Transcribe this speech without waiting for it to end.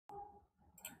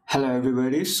Hello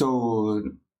everybody. So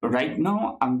right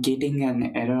now I'm getting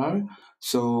an error.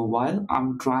 So while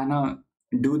I'm trying to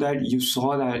do that, you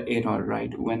saw that error,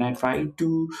 right? When I try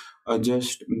to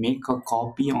just make a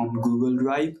copy on Google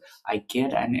Drive, I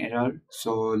get an error.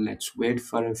 So let's wait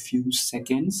for a few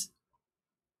seconds.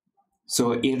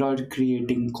 So error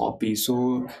creating copy.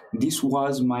 So this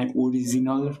was my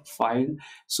original file.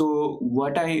 So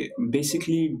what I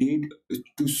basically did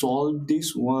to solve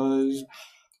this was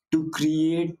to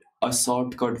create a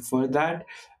shortcut for that.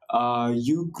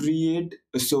 You create,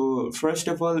 so first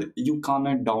of all you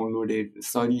cannot download it,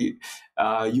 sorry,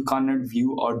 you cannot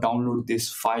view or download this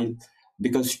file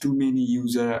because too many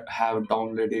users have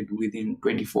downloaded within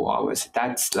 24 hours.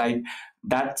 That's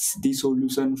the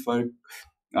solution for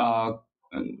uh,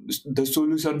 the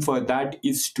solution for that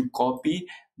is to copy.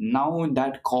 Now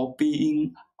that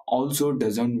copying also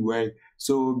doesn't work.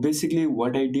 So basically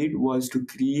what I did was to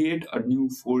create a new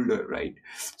folder, right?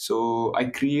 So I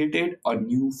created a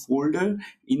new folder.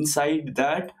 Inside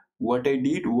that, what I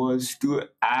did was to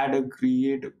add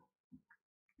create,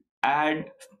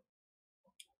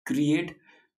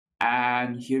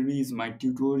 and here is my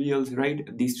tutorials, right?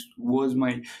 This was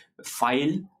my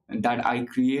file that I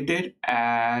created,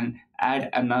 and add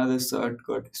another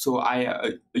shortcut. So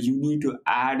you need to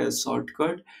add a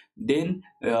shortcut, then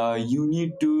you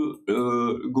need to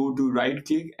go to right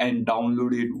click and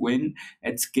download it when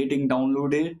it's getting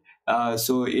downloaded.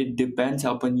 So it depends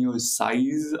upon your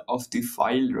size of the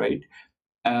file, right?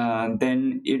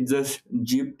 Then it just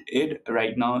zipped it.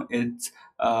 Right now it's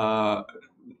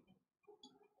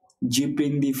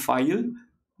zipping the file.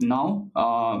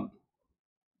 Now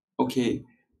okay,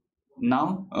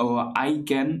 now I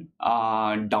can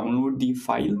download the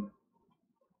file.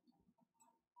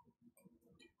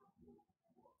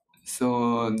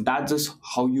 So that's just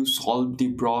how you solve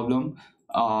the problem.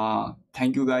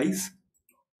 Thank you guys.